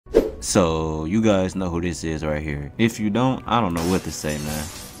So you guys know who this is right here. If you don't, I don't know what to say, man.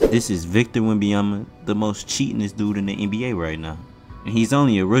 This is Victor WEMBANYAMA, the most cheatingest dude in the NBA right now. And he's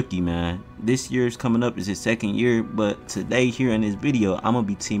only a rookie, man. This year's coming up is his second year, but today here in this video, I'm gonna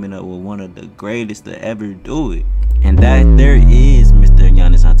be teaming up with one of the greatest to ever do it. And that there is Mr.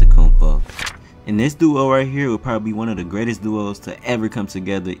 Giannis Antetokounmpo. And this duo right here will probably be one of the greatest duos to ever come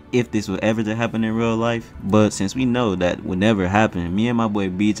together if this would ever to happen in real life. But since we know that would never happen, me and my boy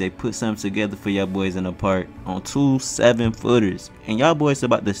BJ put something together for y'all boys in the park on 2 7-footers. And y'all boys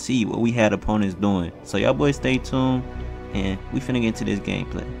about to see what we had opponents doing. So y'all boys stay tuned and we finna get into this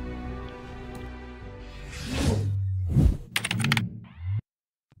gameplay.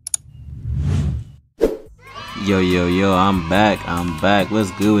 Yo, I'm back.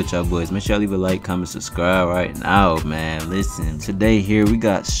 What's good with y'all boys? Make sure y'all leave a like, comment, subscribe right now, man. Listen, today here we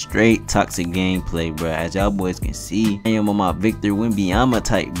got straight toxic gameplay, bro. As y'all boys can see, I am on my Victor WEMBANYAMA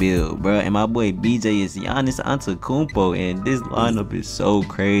type build, bro. And my boy BJ is Giannis Antetokounmpo, and this lineup is so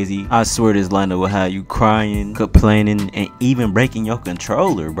crazy. I swear this lineup will have you crying, complaining, and even breaking your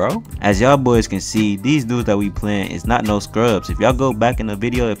controller, bro. As y'all boys can see, these dudes that we playing is not no scrubs. If y'all go back in the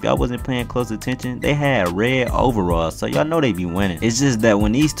video, if y'all wasn't paying close attention, they had red overall, so y'all know they be winning. It's just that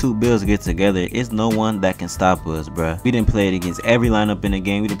when these two builds get together, it's no one that can stop us, bruh. We didn't play it against every lineup in the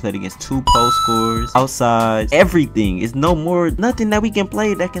game. We didn't play it against 2 post scores, outside, everything. It's nothing that we can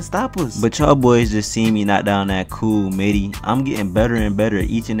play that can stop us. But y'all boys just see me knock down that cool midi. I'm getting better and better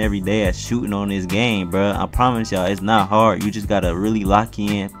each and every day at shooting on this game, bruh. I promise y'all, it's not hard. You just gotta really lock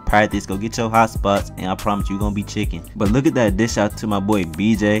in, practice, go get your hot spots, and I promise you gonna be chicken. But look at that dish out to my boy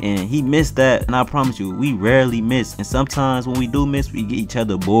BJ, and he missed that, and I promise you, we rarely miss. And sometimes when we do miss, we get each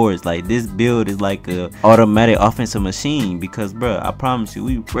other boards. Like, this build is like a automatic offensive machine, because bruh, I promise you,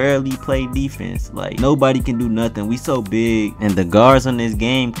 we rarely play defense. Like, nobody can do nothing. We so big, and the guards on this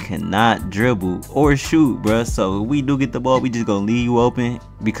game cannot dribble or shoot, bruh. So if we do get the ball, we just gonna leave you open,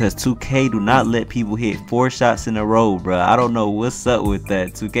 because 2K do not let people hit 4 shots in a row, bruh. I don't know what's up with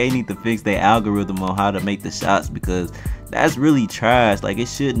that. 2K need to fix their algorithm on how to make the shots, because that's really trash. Like, it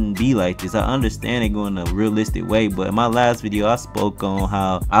shouldn't be like this. I understand it going a realistic way, but in my last video I spoke on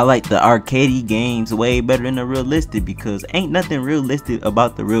how I like the arcadey games way better than the realistic, because ain't nothing realistic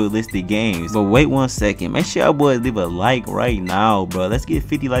about the realistic games. But wait 1 second, make sure y'all boys leave a like right now, bro. Let's get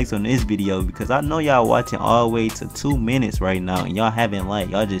 50 likes on this video, because I know y'all watching all the way to 2 minutes right now and y'all haven't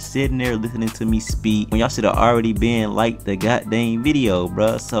liked. Y'all just sitting there listening to me speak when y'all should have already been like the goddamn video,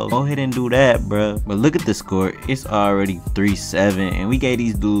 bro. So go ahead and do that, bro. But look at the score, it's already 3-7, and we gave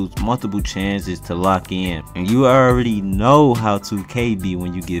these dudes multiple chances to lock in. And you already know how 2K be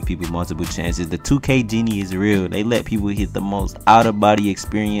when you give people multiple chances. The 2K genie is real. They let people hit the most out of body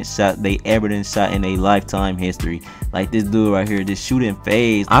experience shot they ever done shot in a lifetime history. Like this dude right here, just shooting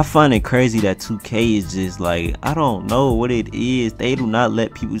phase. I find it crazy that 2K is just like, I don't know what it is. They do not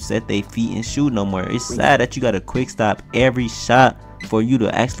let people set their feet and shoot no more. It's sad that you gotta quick stop every shot for you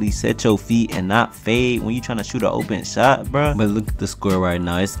to actually set your feet and not fade when you trying to shoot an open shot, bro. But look at the score right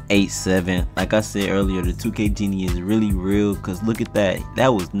now, it's 8-7. Like I said earlier, the 2K genie is really real, because look at that.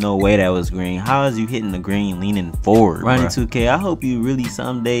 That was no way that was green. How is you hitting the green leaning forward, Ronnie 2K? I hope you really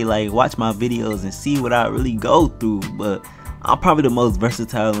someday like watch my videos and see what I really go through. But I'm probably the most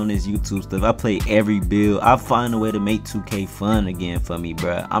versatile on this YouTube stuff. I play every build. I find a way to make 2K fun again for me,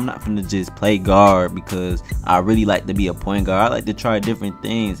 bruh. I'm not finna just play guard because I really like to be a point guard. I like to try different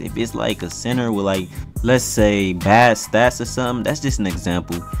things. If it's like a center with, like, let's say bad stats or something, that's just an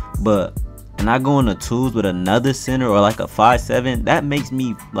example. But and I go in the twos with another center or like a 5'7", that makes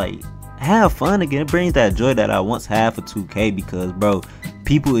me like have fun again. It brings that joy that I once had for 2K, because bro,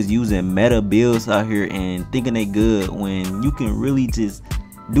 people is using meta builds out here and thinking they good when you can really just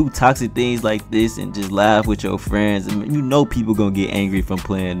do toxic things like this and just laugh with your friends. I mean, you know people gonna get angry from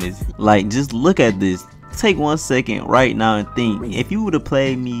playing this. Like, just look at this. Take 1 second right now and think, if you would have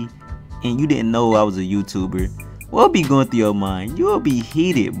played me and you didn't know I was a YouTuber, what would be going through your mind? You will be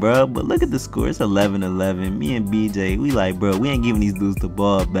heated, bro. But look at the score, it's 11-11. Me and BJ, we like, bro, we ain't giving these dudes the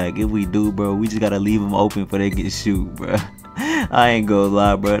ball back. If we do, bro, we just gotta leave them open for they get shoot, bro. I ain't gonna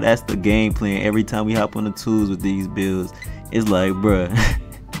lie, bro, that's the game plan. Every time we hop on the tools with these builds, it's like, bro,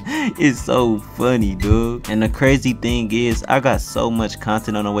 it's so funny, dude. And the crazy thing is, I got so much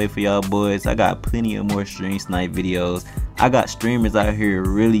content on the way for y'all boys. I got plenty of more stream snipe videos. I got streamers out here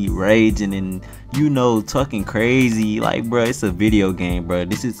really raging and, you know, talking crazy. Like, bro, it's a video game, bro.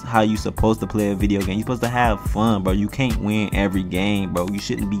 This is how you supposed to play a video game. You're supposed to have fun, bro. You can't win every game, bro. You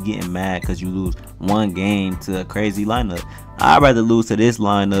shouldn't be getting mad because you lose one game to a crazy lineup. I'd rather lose to this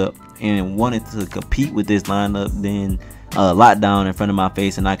lineup and wanted to compete with this lineup than lockdown in front of my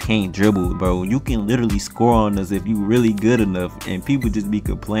face and I can't dribble, bro. You can literally score on us if you really good enough, and people just be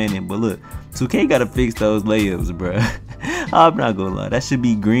complaining. But look, 2K gotta fix those layups, bro. I'm not gonna lie, that should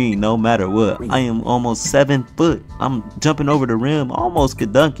be green no matter what. I am almost 7 foot. I'm jumping over the rim, almost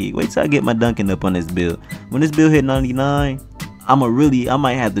could dunk it. Wait till I get my dunking up on this build. When this build hit 99, I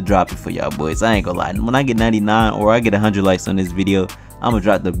might have to drop it for y'all boys. I ain't gonna lie. When I get 99 or I get 100 likes on this video, I'm gonna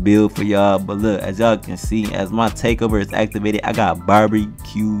drop the build for y'all. But look, as y'all can see, as my takeover is activated, I got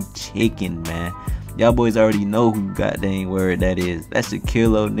barbecue chicken, man. Y'all boys already know who goddamn word that is. That's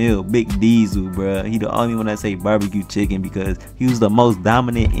Shaquille O'Neal, Big Diesel, bruh. He the only one that say barbecue chicken because he was the most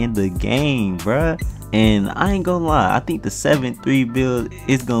dominant in the game, bruh. And I ain't gonna lie, I think the 7-3 build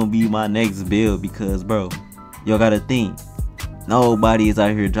is gonna be my next build because, bro, y'all gotta think. Nobody is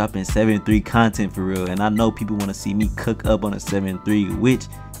out here dropping 7-3 content for real, and I know people want to see me cook up on a 7-3, which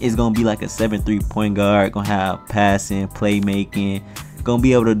is gonna be like a 7-3 point guard, gonna have passing, playmaking, gonna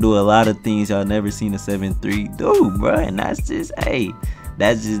be able to do a lot of things y'all never seen a 7-3 do, bro. And that's just, hey,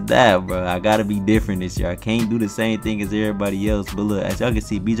 that's just that, bro. I gotta be different this year. I can't do the same thing as everybody else. But look, as y'all can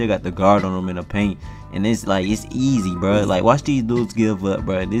see, BJ got the guard on him in the paint, and it's like, it's easy, bro. Like, watch these dudes give up,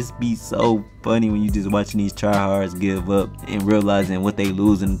 bro. This be so funny when you just watching these tryhards give up and realizing what they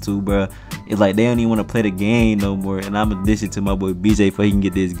losing to, bro. It's like they don't even want to play the game no more. And I'm gonna dish it to my boy BJ before he can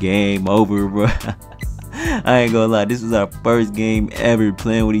get this game over, bro. I ain't gonna lie, this was our first game ever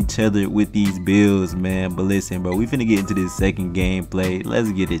playing with each other with these builds, man. But listen, bro, we finna get into this second gameplay.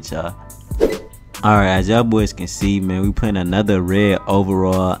 Let's get it, y'all. Alright, as y'all boys can see, man, we playing another red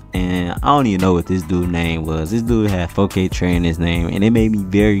overall, and I don't even know what this dude's name was. This dude had 4K Trey in his name, and it made me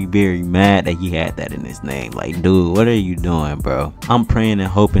very, very mad that he had that in his name. Like, dude, what are you doing, bro? I'm praying and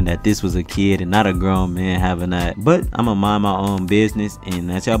hoping that this was a kid and not a grown man having that, but I'm gonna mind my own business.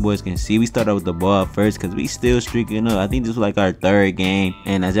 And as y'all boys can see, we started with the ball first because we still streaking up. I think this was like our third game,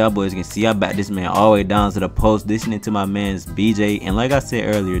 and as y'all boys can see, I backed this man all the way down to the post, listening to my man's BJ. And like I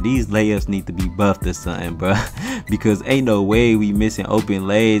said earlier, these layups need to be buffed or something, bro, because ain't no way we missing open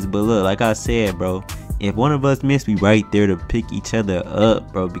lays. But look, like I said, bro, if one of us miss, we right there to pick each other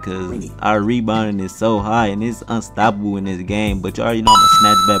up, bro, because our rebounding is so high and it's unstoppable in this game. But you already know I'm a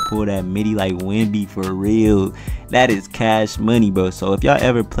snatch back, pull that midi like Wemby for real. That is cash money, bro. So if y'all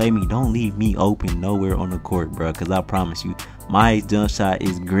ever play me, don't leave me open nowhere on the court, bro, because I promise you, my jump shot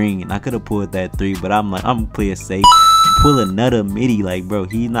is green. I could have pulled that 3, but I'm like, I'm gonna play it safe. Pull another midi, like, bro,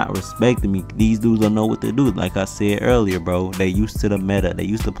 he's not respecting me. These dudes don't know what to do. Like I said earlier, bro, they used to the meta. They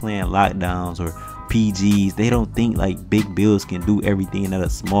used to playing lockdowns or PGs. They don't think like big builds can do everything that a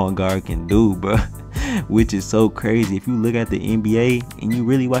small guard can do, bro. Which is so crazy. If you look at the NBA and you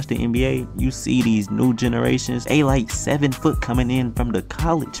really watch the NBA, you see these new generations, they like 7 foot coming in from the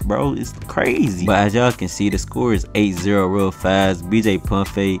college, bro. It's crazy. But as y'all can see, the score is 8-0 real fast. BJ pump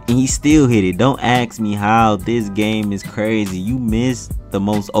fake, and he still hit it. Don't ask me how. This game is crazy. You miss the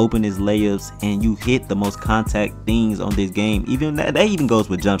most openest layups and you hit the most contact things on this game. Even that even goes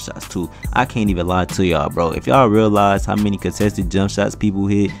with jump shots too. I can't even lie to y'all, bro. If y'all realize how many contested jump shots people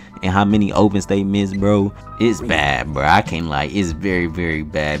hit and how many opens they miss, bro, it's bad, bro. I can't lie, it's very, very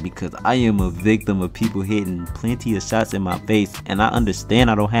bad, because I am a victim of people hitting plenty of shots in my face. And I understand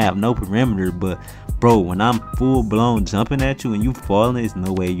I don't have no perimeter, but bro, when I'm full blown jumping at you and you falling, there's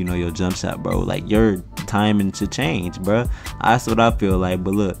no way you know your jump shot, bro. Like, your timing should change, bro. That's what I feel like.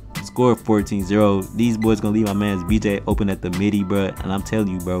 But look, score 14-0. These boys gonna leave my man's BJ open at the midi, bro. And I'm telling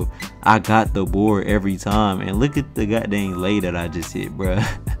you, bro, I got the board every time. And look at the goddamn lay that I just hit, bro.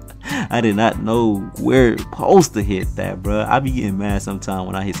 I did not know where supposed to hit that, bro. I be getting mad sometimes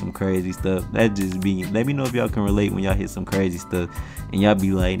when I hit some crazy stuff. That just be, let me know if y'all can relate when y'all hit some crazy stuff and y'all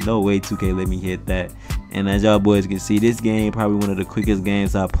be like, no way 2K let me hit that. And as y'all boys can see, this game probably one of the quickest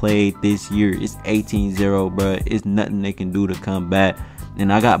games I played this year. It's 18-0, bro. It's nothing they can do to come back.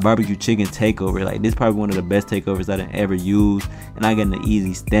 And I got barbecue chicken takeover. Like, this is probably one of the best takeovers I done ever used. And I got an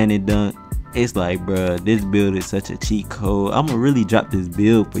easy standing dunk. It's like, bruh, this build is such a cheat code. I'm gonna really drop this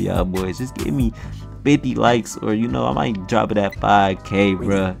build for y'all boys. Just give me 50 likes, or you know, I might drop it at 5K,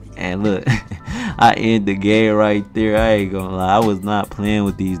 bruh. And look, I end the game right there. I ain't gonna lie, I was not playing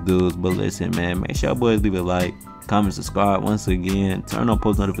with these dudes. But listen, man, make sure y'all boys leave a like, comment, subscribe. Once again, turn on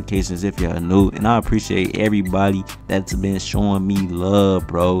post notifications if y'all new, and I appreciate everybody that's been showing me love,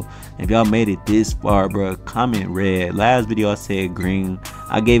 bro. If y'all made it this far, bro, comment red. Last video I said green.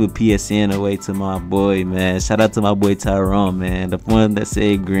 I gave a PSN away to my boy, man. Shout out to my boy Tyrone, man, the one that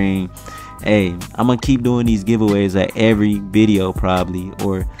said green. Hey, I'm gonna keep doing these giveaways at every video, probably,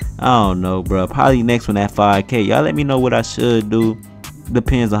 or I don't know, bro, probably next one at 5K. Y'all let me know what I should do.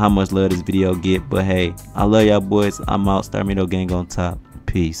 depends on how much love this video get. But hey, I love y'all boys. I'm out. Starmito gang on top.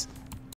 Peace.